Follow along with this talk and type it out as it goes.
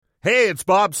Hey, it's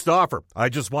Bob Stauffer. I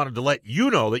just wanted to let you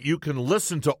know that you can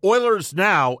listen to Oilers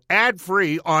Now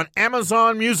ad-free on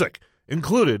Amazon Music,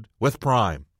 included with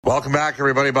Prime. Welcome back,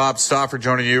 everybody. Bob Stauffer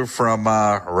joining you from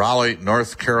Raleigh,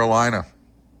 North Carolina.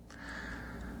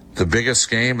 The biggest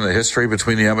game in the history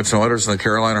between the Edmonton Oilers and the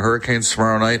Carolina Hurricanes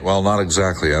tomorrow night? Well, not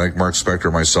exactly. I think Mark Spector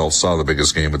and myself saw the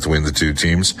biggest game between the two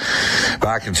teams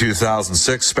back in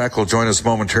 2006. Spec will join us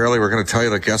momentarily. We're going to tell you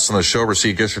that guests on the show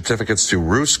receive gift certificates to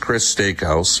Ruth's Chris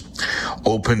Steakhouse,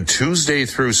 open Tuesday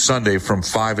through Sunday from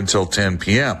 5 until 10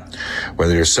 p.m.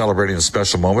 Whether you're celebrating a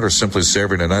special moment or simply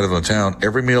savoring a night in the town,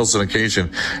 every meal is an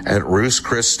occasion at Ruth's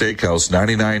Chris Steakhouse,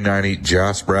 9990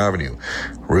 Jasper Avenue.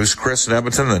 Ruth's Chris in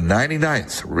Edmonton, the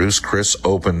 99th. Ruth's Chris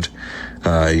opened.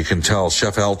 You can tell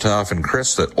Chef Altaf and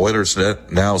Chris that Oilers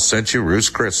Now sent you Ruth's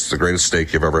Chris. It's the greatest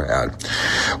steak you've ever had.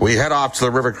 We head off to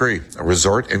the River Cree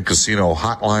Resort and Casino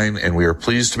Hotline, and we are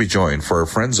pleased to be joined for our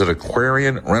friends at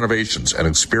Aquarian Renovations, an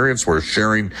experience where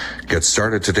sharing gets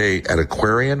started today at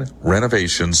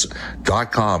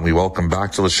aquarianrenovations.com. We welcome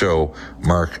back to the show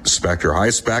Mark Spector. Hi,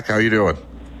 Spec. How you doing?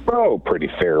 Oh, pretty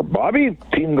fair, Bobby.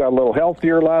 Team got a little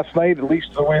healthier last night, at least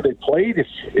the way they played,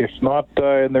 if not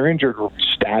in their injured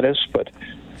status. But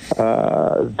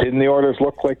didn't the Oilers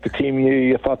look like the team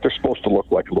you thought they're supposed to look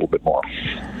like a little bit more?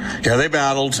 Yeah, they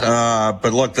battled.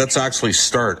 But look, let's actually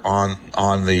start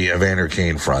on the Evander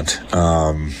Kane front.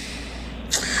 I'm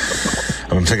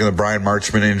thinking the Brian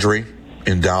Marchment injury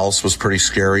in Dallas was pretty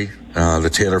scary. The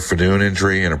Taylor Fadoon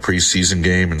injury in a preseason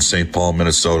game in St. Paul,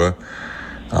 Minnesota.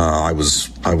 I was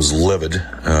livid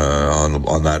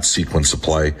on that sequence of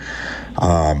play.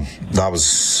 That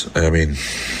was, in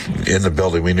the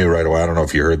building, we knew right away. I don't know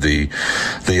if you heard the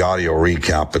audio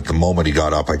recap, but the moment he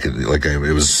got up,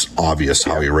 it was obvious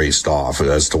how he raced off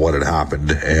as to what had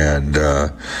happened. And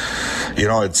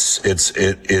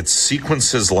it's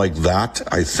sequences like that.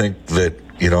 I think that,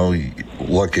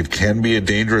 look, it can be a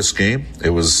dangerous game. It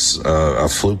was a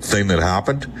fluke thing that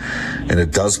happened, and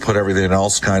it does put everything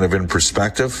else kind of in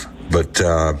perspective. But,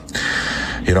 and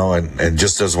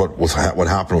just as what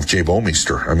happened with Jay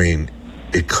Bouwmeester,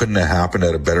 it couldn't have happened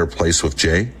at a better place with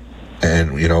Jay.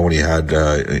 And, when he had,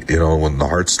 when the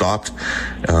heart stopped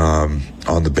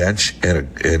on the bench,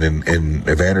 and in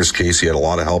Evander's case, he had a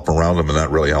lot of help around him, and that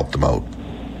really helped him out.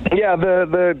 Yeah,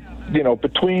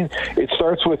 it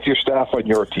starts with your staff on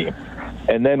your team.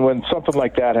 And then when something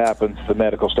like that happens, the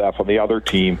medical staff on the other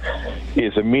team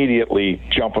is immediately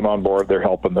jumping on board. They're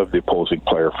helping the opposing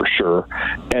player for sure.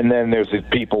 And then there's the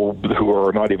people who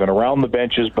are not even around the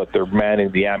benches, but they're manning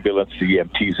the ambulance, the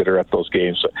EMTs that are at those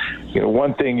games. So,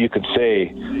 one thing you can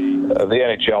say, the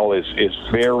NHL is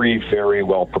very, very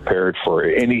well prepared for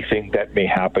anything that may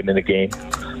happen in a game.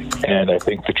 And I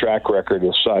think the track record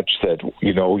is such that,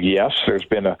 yes, there's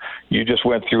been you just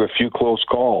went through a few close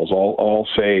calls. I'll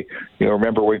say,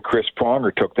 remember when Chris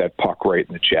Pronger took that puck right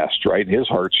in the chest, right? And his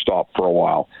heart stopped for a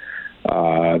while.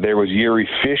 There was Yuri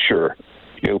Fisher,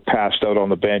 passed out on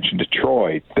the bench in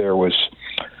Detroit. There was,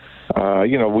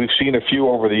 we've seen a few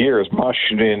over the years. Mush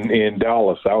in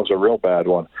Dallas, that was a real bad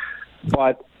one.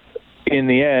 But in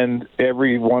the end,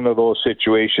 every one of those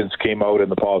situations came out in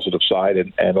the positive side,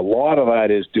 and a lot of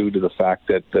that is due to the fact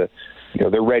that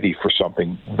they're ready for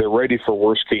something. They're ready for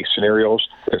worst case scenarios.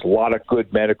 There's a lot of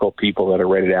good medical people that are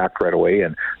ready to act right away,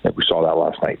 and I think we saw that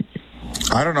last night.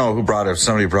 I don't know who brought it.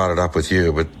 Somebody brought it up with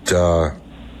you, but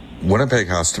Winnipeg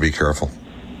has to be careful,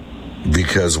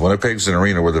 because Winnipeg's an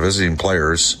arena where the visiting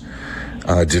players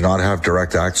do not have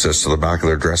direct access to the back of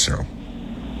their dressing room.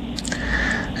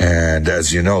 And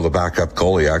as you know, the backup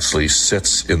goalie actually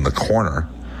sits in the corner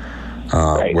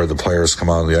right, where the players come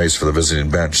on the ice for the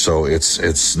visiting bench. So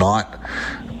it's not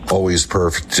always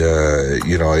perfect,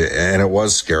 and it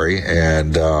was scary.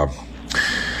 And,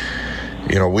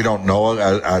 we don't know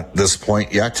at this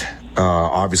point yet.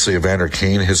 Obviously, Evander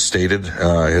Kane has stated,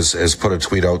 has put a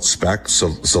tweet out, Spec, so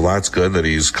that's good that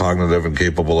he's cognitive and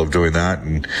capable of doing that.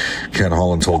 And Ken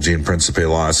Holland told Gene Principe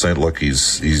last night, look,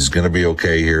 he's going to be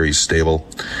okay here, he's stable.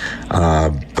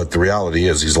 But the reality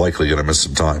is he's likely going to miss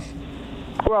some time.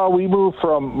 Well, we move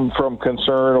from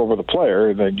concern over the player,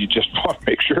 and then you just want to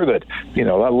make sure that,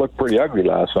 that looked pretty ugly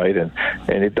last night, and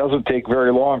it doesn't take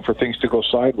very long for things to go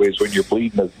sideways when you're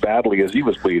bleeding as badly as he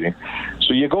was bleeding.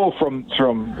 So you go from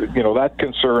that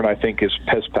concern, I think,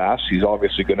 has passed. He's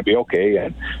obviously going to be okay,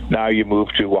 and now you move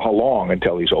to how long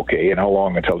until he's okay and how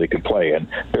long until he can play. And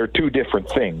there are two different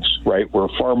things, right? We're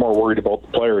far more worried about the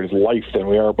player and his life than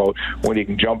we are about when he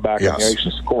can jump back on the ice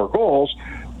and score goals.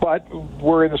 But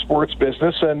we're in the sports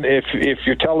business, and if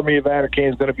you're telling me Evander Kane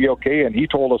is going to be okay, and he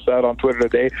told us that on Twitter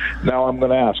today, now I'm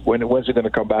going to ask, when's he going to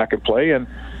come back and play? And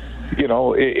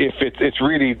if it's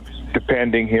really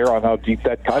depending here on how deep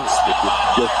that cut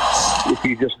is. If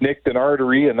he just nicked an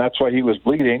artery and that's why he was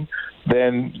bleeding,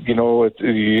 then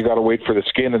you got to wait for the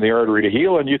skin and the artery to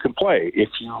heal, and you can play. If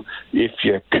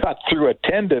you cut through a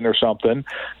tendon or something,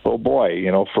 oh boy,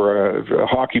 for a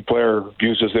hockey player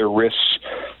uses their wrists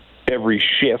every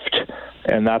shift,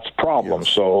 and that's a problem.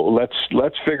 Yes. So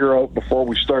let's figure out before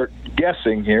we start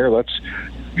guessing here. We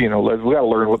got to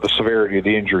learn what the severity of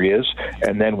the injury is,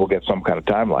 and then we'll get some kind of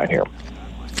timeline here.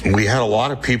 We had a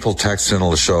lot of people text into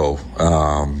the show,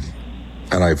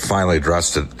 and I finally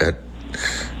addressed it.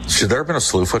 Should there have been a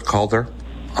slew foot called there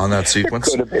on that sequence?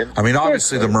 It could have been. I mean,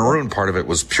 obviously the maroon part of it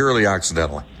was purely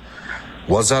accidentally.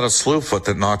 Was that a slew foot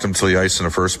that knocked him to the ice in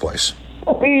the first place?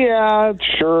 Yeah,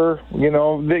 sure.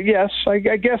 Yes, I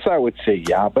guess I would say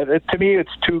yeah. But to me,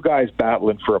 it's two guys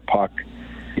battling for a puck.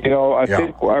 I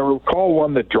think I recall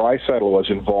one that Draisaitl was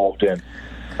involved in.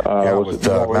 With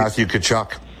Matthew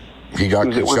Tkachuk. He got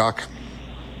Tkachuk.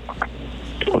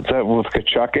 What's that with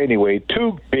Tkachuk? Anyway,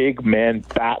 two big men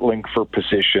battling for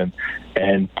position,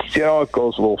 and it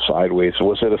goes a little sideways.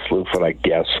 Was it a slew foot? I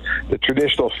guess the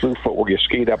traditional slew foot where you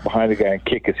skate up behind the guy and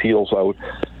kick his heels out.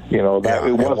 It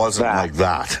wasn't like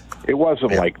that. It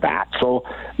wasn't like that. So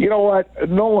you know what?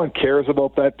 No one cares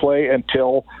about that play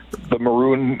until the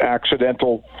maroon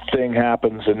accidental thing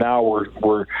happens, and now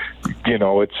we're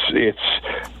it's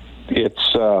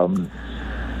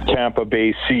Tampa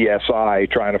Bay CSI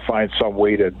trying to find some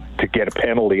way to get a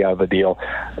penalty out of the deal.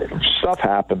 Stuff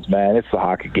happens, man. It's the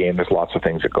hockey game. There's lots of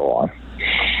things that go on.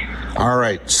 All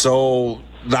right. So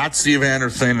that's the Evander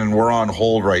thing, and we're on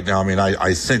hold right now. I mean,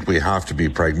 I think we have to be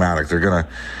pragmatic.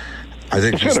 I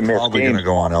think he's probably going to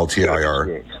go on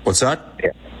LTIR. What's that? Yeah.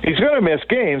 He's going to miss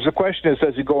games. The question is,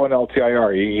 does he go on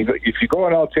LTIR? If you go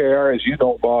on LTIR, as you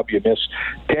know, Bob, you miss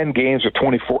 10 games or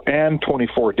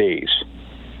 24 days.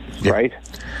 Yeah. Right?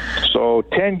 So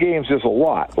 10 games is a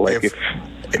lot. Like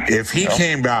if he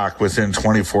came back within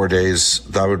 24 days,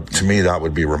 that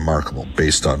would be remarkable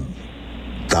based on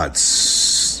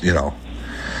that's, Yeah,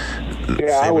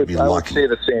 I would say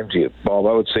the same to you, Bob.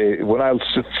 I would say when I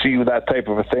see that type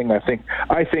of a thing, I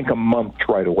think a month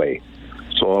right away.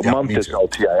 So a month is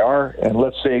LTIR, and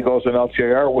let's say he goes in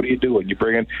LTIR. What are you doing?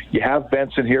 You have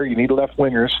Benson here. You need left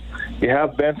wingers. You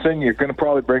have Benson. You're going to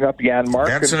probably bring up Janmark.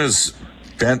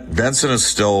 Benson is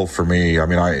still, for me, I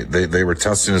mean, they were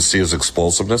testing to see his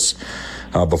explosiveness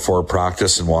before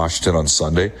practice in Washington on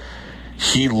Sunday.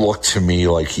 He looked to me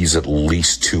like he's at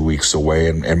least 2 weeks away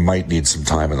and might need some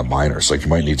time in the minors. Like he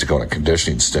might need to go on a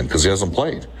conditioning stint because he hasn't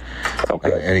played.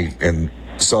 Okay.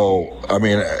 So, I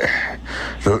mean,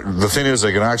 the thing is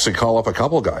they can actually call up a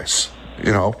couple guys,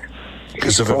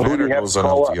 because if Evander goes on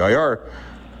LTIR,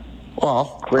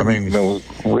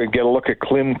 we get a look at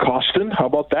Klim Kostin. How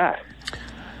about that?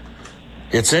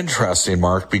 It's interesting,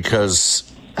 Mark,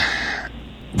 because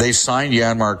they signed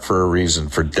Janmark for a reason,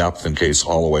 for depth in case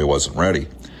Holloway wasn't ready.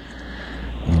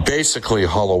 Basically,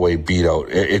 Holloway beat out.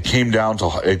 It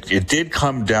did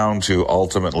come down to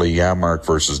ultimately Janmark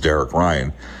versus Derek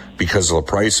Ryan because of the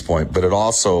price point, but it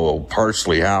also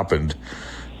partially happened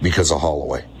because of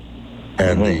Holloway.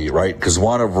 And because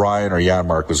one of Ryan or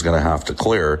Janmark was going to have to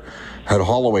clear. Had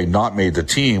Holloway not made the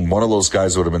team, one of those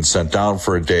guys would have been sent down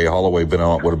for a day. Holloway would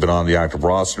have been on the active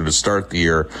roster to start the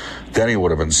year. Then he would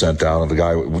have been sent down, and the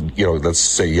guy, let's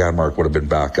say Janmark would have been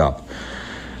back up.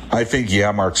 I think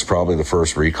Janmark's probably the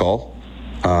first recall.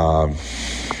 And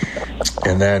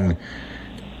then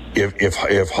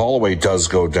if Holloway does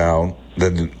go down,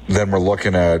 then we're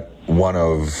looking at one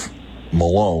of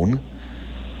Malone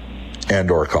and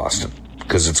or Kostin.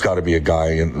 Because it's got to be a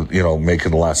guy,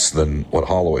 making less than what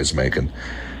Holloway's making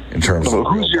in terms of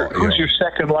who's your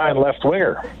second line left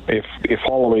winger if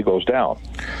Holloway goes down.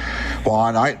 Well,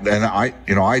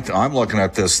 I'm looking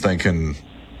at this thinking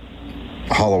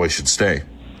Holloway should stay.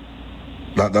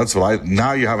 That's what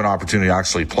now you have an opportunity to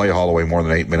actually play Holloway more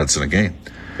than 8 minutes in a game.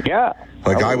 Yeah.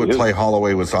 Like I would play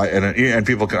Holloway with, and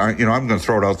people can, I'm going to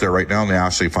throw it out there right now in the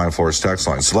Ashley Fine Floors text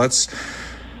line. So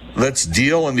let's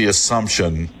deal in the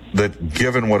assumption that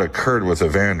given what occurred with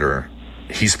Evander,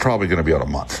 he's probably going to be out a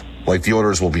month. Like the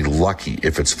Oilers will be lucky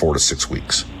if it's 4 to 6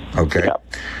 weeks. Okay. Yeah.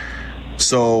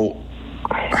 So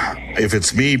if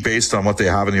it's me based on what they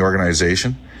have in the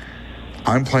organization,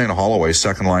 I'm playing Holloway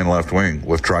second line left wing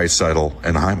with Draisaitl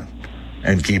and Hyman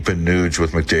and keeping Nuge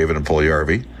with McDavid and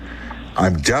Puljujarvi.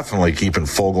 I'm definitely keeping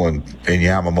Foegele and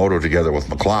Yamamoto together with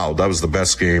McLeod. That was the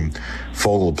best game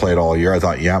Foegele played all year. I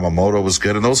thought Yamamoto was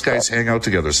good, and those guys hang out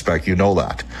together, Spec. You know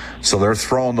that. So they're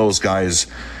throwing those guys,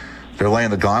 they're laying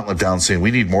the gauntlet down saying,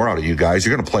 we need more out of you guys.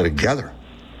 You're going to play together.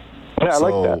 Yeah, I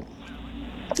like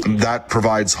that. that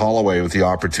provides Holloway with the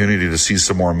opportunity to see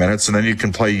some more minutes, and then you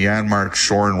can play Janmark,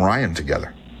 Shore, and Ryan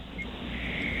together.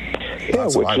 Yeah,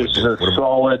 which is a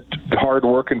solid,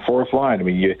 hard-working fourth line. I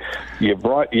mean, you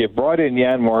brought in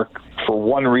Janmark for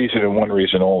one reason and one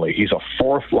reason only. He's a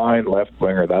fourth-line left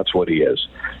winger. That's what he is,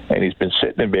 and he's been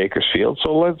sitting in Bakersfield.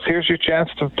 So here's your chance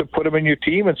to put him in your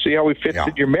team and see how he fits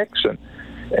in your mix.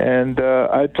 And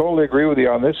I totally agree with you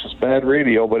on this. It's bad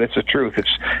radio, but it's the truth.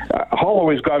 It's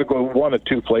Holloway's got to go one of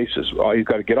two places. He's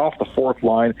got to get off the fourth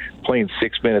line playing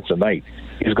 6 minutes a night.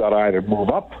 He's got to either move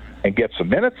up and get some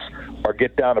minutes, or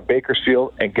get down to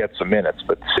Bakersfield and get some minutes.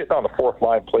 But sitting on the fourth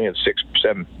line playing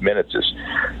 6-7 minutes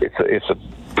it's a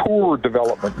poor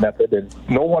development method, and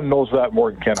no one knows that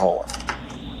more than Ken Holland.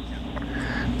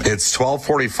 It's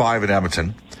 12:45 in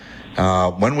Edmonton.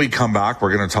 When we come back,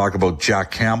 we're going to talk about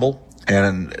Jack Campbell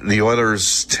and the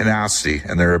Oilers' tenacity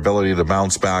and their ability to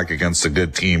bounce back against a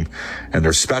good team, and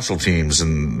their special teams,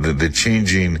 and the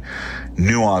changing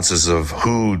nuances of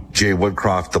who Jay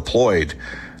Woodcroft deployed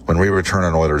when we return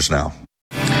on Oilers Now.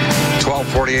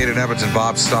 12:48 in Edmonton.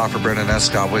 Bob Stauffer, Brendan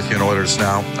Escott with you in Oilers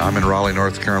Now. I'm in Raleigh,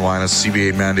 North Carolina.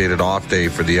 CBA mandated off day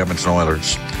for the Edmonton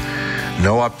Oilers.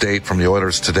 No update from the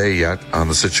Oilers today yet on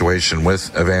the situation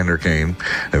with Evander Kane.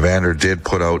 Evander did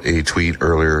put out a tweet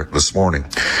earlier this morning.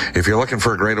 If you're looking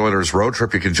for a great Oilers road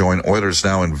trip, you can join Oilers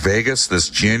Now in Vegas this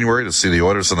January to see the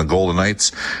Oilers and the Golden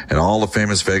Knights and all the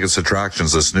famous Vegas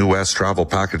attractions. This New West travel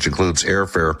package includes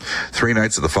airfare, 3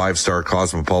 nights at the 5-star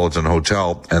Cosmopolitan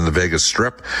Hotel and the Vegas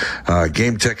Strip.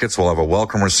 Game tickets. We'll have a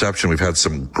welcome reception. We've had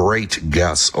some great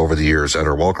guests over the years at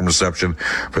our welcome reception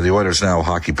for the Oilers Now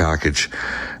hockey package.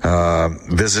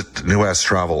 Visit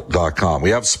newwesttravel.com.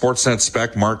 We have Sportsnet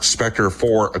spec Mark Spector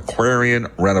for Aquarian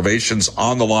Renovations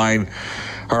on the line.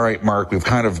 All right, Mark, we've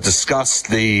kind of discussed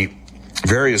the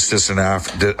various different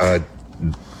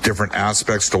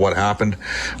aspects to what happened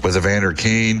with Evander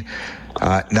Kane.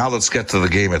 Now let's get to the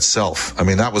game itself. I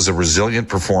mean, that was a resilient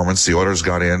performance. The Oilers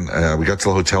got in. We got to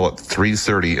the hotel at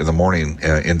 3:30 in the morning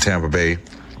in Tampa Bay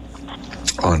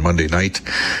on Monday night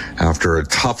after a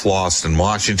tough loss in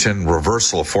Washington,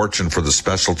 reversal of fortune for the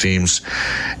special teams,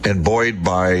 and buoyed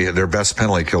by their best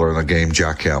penalty killer in the game,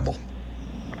 Jack Campbell.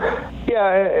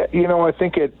 Yeah, I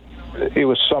think it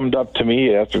was summed up to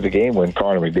me after the game when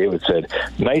Connor McDavid said,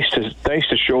 nice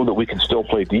to show that we can still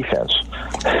play defense.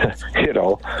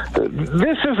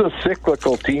 This is a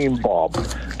cyclical team, Bob.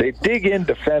 They dig in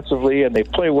defensively and they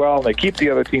play well and they keep the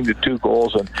other team to 2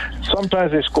 goals, and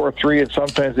sometimes they score 3 and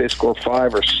sometimes they score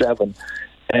 5 or 7.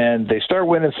 And they start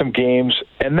winning some games,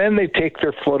 and then they take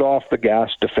their foot off the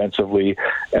gas defensively,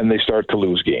 and they start to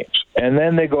lose games. And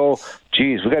then they go,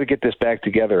 geez, we got to get this back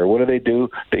together. What do?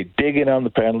 They dig in on the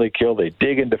penalty kill. They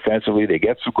dig in defensively. They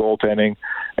get some goaltending,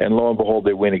 and lo and behold,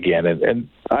 they win again. And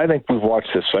I think we've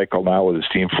watched this cycle now with this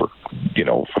team for,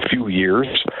 a few years.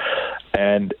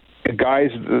 And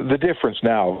guys, the difference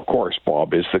now, of course,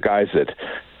 Bob, is the guys that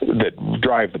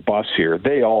drive the bus here.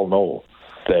 They all know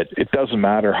that it doesn't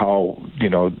matter how,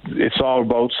 it's all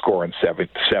about scoring 7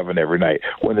 every night.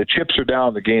 When the chips are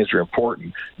down, the games are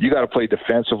important. You got to play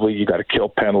defensively. You got to kill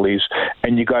penalties,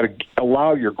 and you got to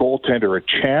allow your goaltender a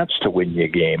chance to win you a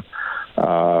game,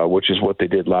 which is what they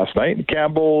did last night. And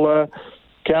Campbell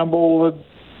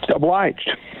obliged.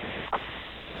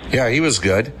 Yeah, he was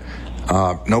good.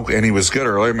 And he was good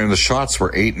earlier. I mean, the shots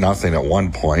were 8-0 at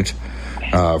one point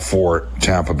for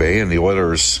Tampa Bay, and the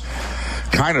Oilers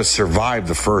kind of survived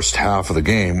the first half of the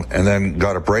game and then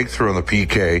got a breakthrough on the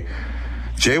PK.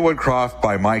 Jay Woodcroft,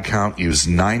 by my count, used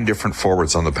 9 different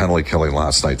forwards on the penalty killing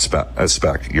last night.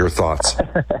 Spec, your thoughts?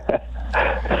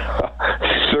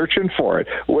 Searching for it.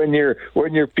 When your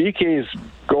PK's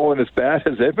going as bad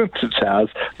as Edmonton's has,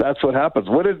 that's what happens.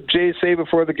 What did Jay say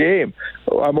before the game?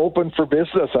 I'm open for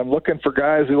business. I'm looking for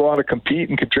guys who want to compete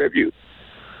and contribute.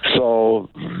 So,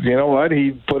 you know what?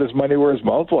 He put his money where his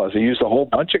mouth was. He used a whole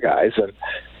bunch of guys.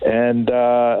 And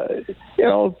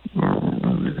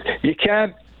you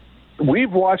can't –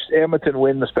 we've watched Edmonton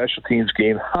win the special teams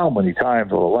game how many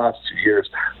times over the last 2 years?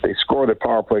 They score their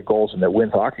power play goals and they win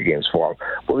hockey games for them.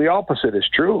 Well, the opposite is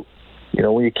true.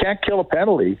 When you can't kill a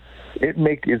penalty,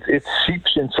 it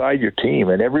seeps inside your team,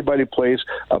 and everybody plays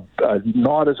a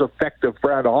not as effective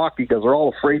brand of hockey because they're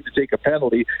all afraid to take a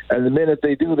penalty, and the minute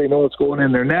they do, they know it's going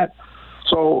in their net.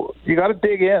 So you got to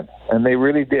dig in, and they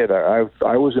really did. I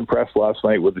was impressed last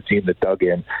night with the team that dug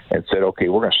in and said, okay,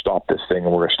 we're going to stop this thing,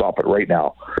 and we're going to stop it right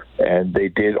now. And they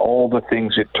did all the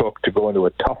things it took to go into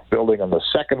a tough building on the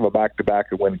second of a back-to-back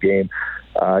and win a game.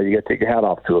 You got to take your hat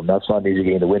off to them. That's not an easy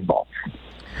game to win, Ball.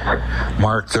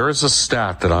 Mark, there is a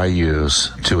stat that I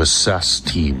use to assess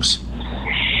teams,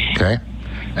 okay?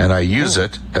 And I use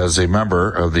it as a member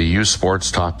of the U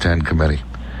Sports Top 10 Committee.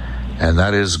 And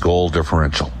that is goal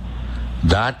differential.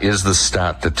 That is the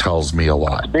stat that tells me a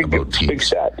lot about teams. Big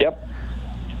stat, yep.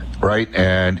 Right,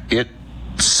 and it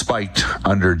spiked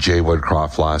under Jay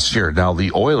Woodcroft last year. Now,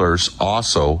 the Oilers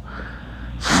also,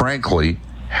 frankly,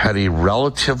 had a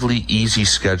relatively easy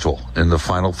schedule in the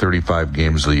final 35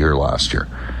 games of the year last year.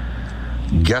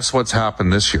 Guess what's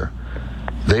happened this year?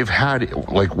 They've had,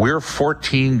 we're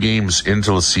 14 games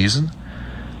into the season.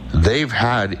 They've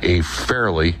had a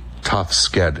fairly tough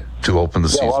sked to open the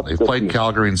season. They've played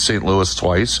Calgary and St. Louis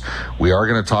twice. We are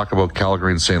going to talk about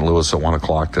Calgary and St. Louis at 1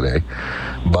 o'clock today.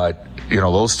 But,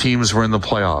 those teams were in the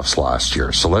playoffs last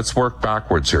year. So let's work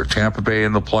backwards here. Tampa Bay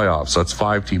in the playoffs. That's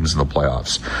 5 teams in the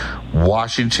playoffs.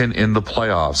 Washington in the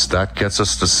playoffs. That gets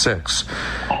us to 6.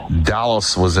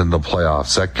 Dallas was in the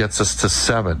playoffs. That gets us to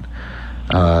 7.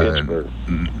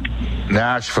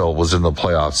 Nashville was in the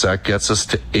playoffs. That gets us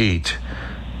to 8.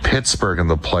 Pittsburgh in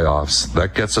the playoffs.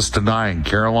 That gets us to 9.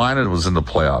 Carolina was in the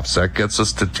playoffs. That gets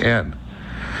us to 10.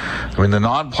 I mean, the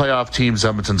non-playoff teams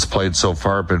Edmonton's played so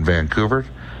far have been Vancouver,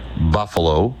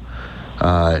 Buffalo,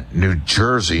 New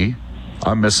Jersey.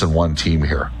 I'm missing one team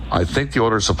here. I think the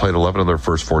Oilers have played 11 of their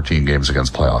first 14 games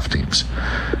against playoff teams.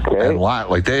 Okay.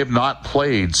 And they have not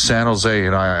played San Jose,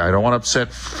 and I don't want to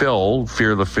upset Phil,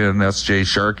 Fear the Finn, SJ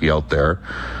Sharkey out there,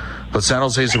 but San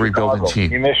Jose's a rebuilding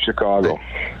team. You missed Chicago.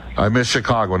 I miss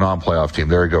Chicago, non-playoff team.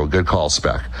 There you go. Good call,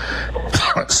 Spec.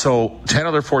 So 10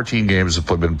 of their 14 games have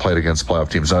been played against playoff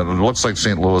teams. It looks like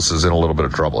St. Louis is in a little bit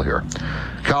of trouble here.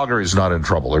 Calgary's not in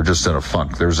trouble. They're just in a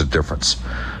funk. There's a difference.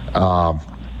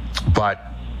 But,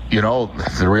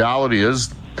 the reality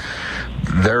is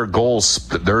their goals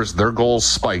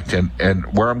spiked. And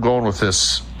where I'm going with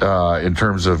this in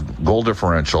terms of goal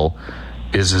differential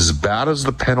is as bad as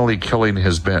the penalty killing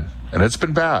has been. And it's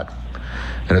been bad.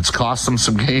 And it's cost them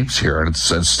some games here, and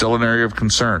it's still an area of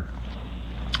concern.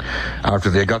 After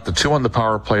they got the 2 on the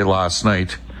power play last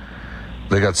night,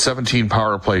 they got 17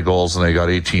 power play goals and they got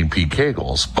 18 PK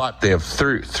goals. But they have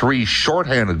 3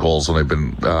 shorthanded goals when they've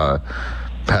been, on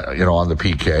the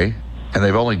PK, and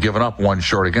they've only given up 1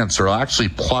 short against. They're actually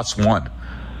 +1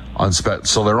 on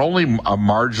so they're only a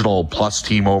marginal plus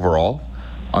team overall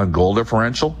on goal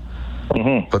differential.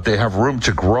 Mm-hmm. But they have room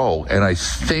to grow, and I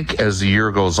think as the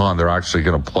year goes on, they're actually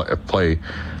going to play.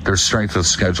 Their strength of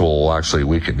schedule will actually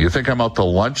weaken. Do you think I'm out to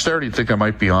lunch there? Or do you think I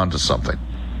might be onto something?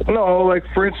 No,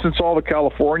 for instance, all the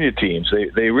California teams,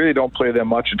 they really don't play them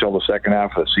much until the second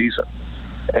half of the season.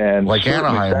 And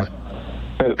Anaheim,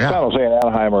 San Jose and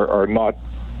Anaheim are not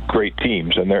great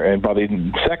teams, and by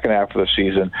the second half of the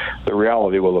season, the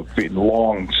reality will have been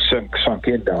long sunk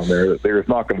in down there that there's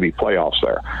not going to be playoffs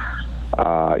there.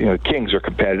 The Kings are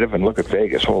competitive, and look at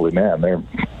Vegas. Holy man, they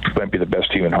might be the best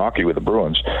team in hockey with the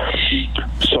Bruins.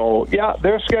 So, yeah,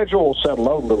 their schedule will settle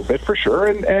out a little bit for sure,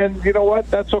 and you know what?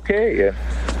 That's okay.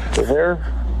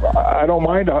 I don't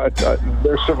mind.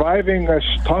 They're surviving a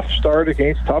tough start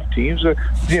against tough teams.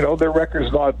 Their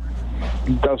record's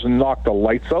doesn't knock the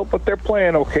lights out, but they're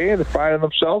playing okay and they're finding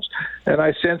themselves. And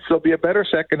I sense they'll be a better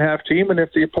second half team. And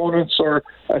if the opponents are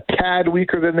a tad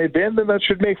weaker than they've been, then that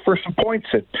should make for some points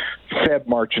in Feb,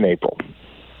 March, and April.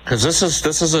 Because this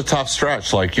is a tough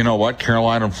stretch.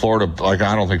 Carolina and Florida. I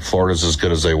don't think Florida's as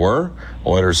good as they were.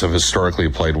 Oilers have historically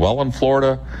played well in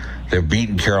Florida. They've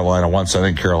beaten Carolina once. I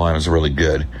think Carolina's really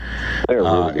good. They're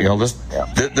really good.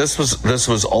 This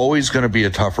was always going to be a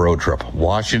tough road trip.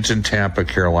 Washington, Tampa,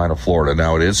 Carolina, Florida.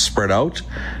 Now it is spread out,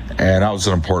 and that was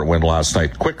an important win last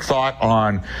night. Quick thought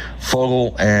on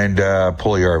Foegele and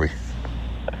Puljujarvi.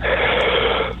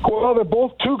 Well, they're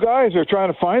both two guys that are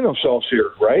trying to find themselves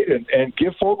here, right? And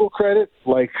give Foegele credit.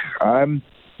 He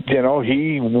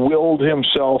willed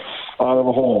himself out of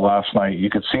the hole last night. You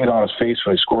could see it on his face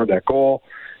when he scored that goal.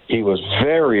 He was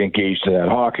very engaged in that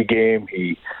hockey game.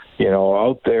 He,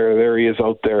 there he is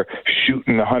out there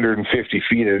shooting 150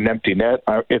 feet at an empty net.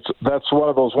 That's one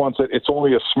of those ones that it's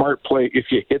only a smart play if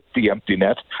you hit the empty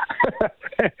net,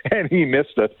 and he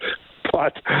missed it.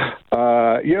 But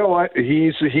you know what?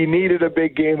 He needed a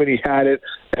big game and he had it.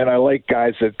 And I like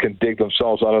guys that can dig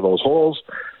themselves out of those holes.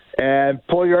 And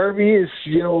Puljujarvi is,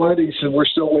 he said, we're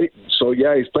still waiting. So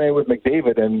yeah, he's playing with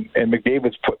McDavid, and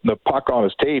McDavid's putting the puck on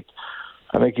his tape.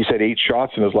 I think he said 8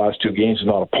 shots in his last 2 games and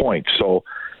not a point. So,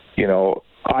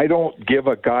 I don't give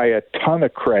a guy a ton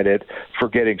of credit for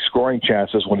getting scoring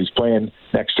chances when he's playing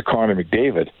next to Connor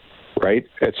McDavid, right?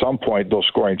 At some point, those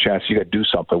scoring chances, you got to do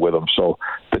something with them. So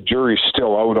the jury's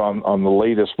still out on the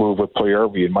latest move with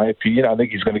Puljujarvi. In my opinion, I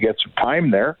think he's going to get some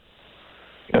time there.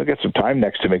 He'll get some time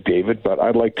next to McDavid, but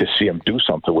I'd like to see him do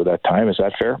something with that time. Is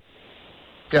that fair?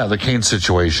 Yeah, the Kane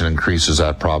situation increases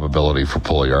that probability for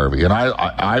Puljujarvi. And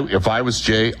I, if I was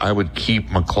Jay, I would keep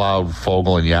McLeod,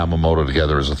 Fogle, and Yamamoto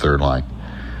together as a third line.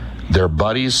 They're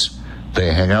buddies.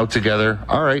 They hang out together.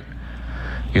 All right.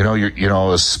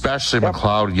 Especially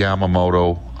McLeod,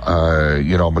 Yamamoto.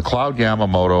 McLeod,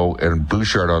 Yamamoto, and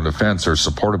Bouchard on defense are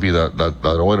supposed to be the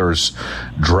Oilers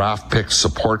draft pick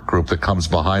support group that comes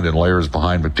behind and layers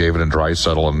behind McDavid and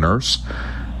Draisaitl and Nurse.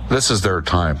 This is their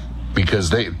time because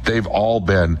they've all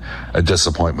been a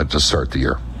disappointment to start the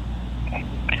year.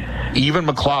 Even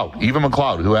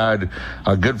McLeod, who had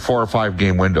a good 4 or 5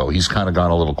 game window, he's kind of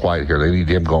gone a little quiet here. They need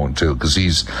him going too because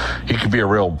he could be a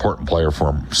real important player for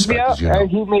him. And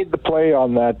he made the play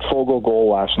on that Fogle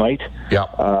goal last night. Yeah.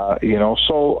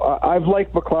 So I've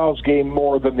liked McLeod's game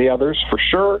more than the others for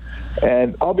sure.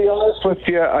 And I'll be honest with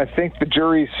you, I think the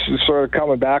jury's sort of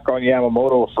coming back on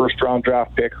Yamamoto, a first-round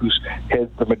draft pick who's had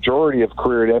the majority of his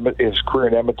career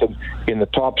in Edmonton in the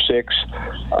top 6.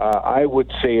 I would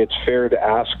say it's fair to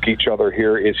ask each other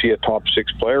here, is he a top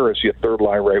 6 player or is he a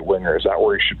third-line right winger? Is that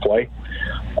where he should play?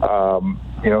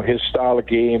 His style of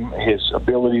game, his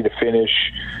ability to finish,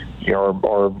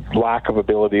 or lack of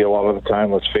ability a lot of the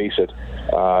time, let's face it,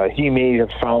 he may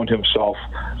have found himself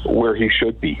where he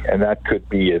should be, and that could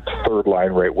be a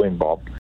third-line right wing, Bob.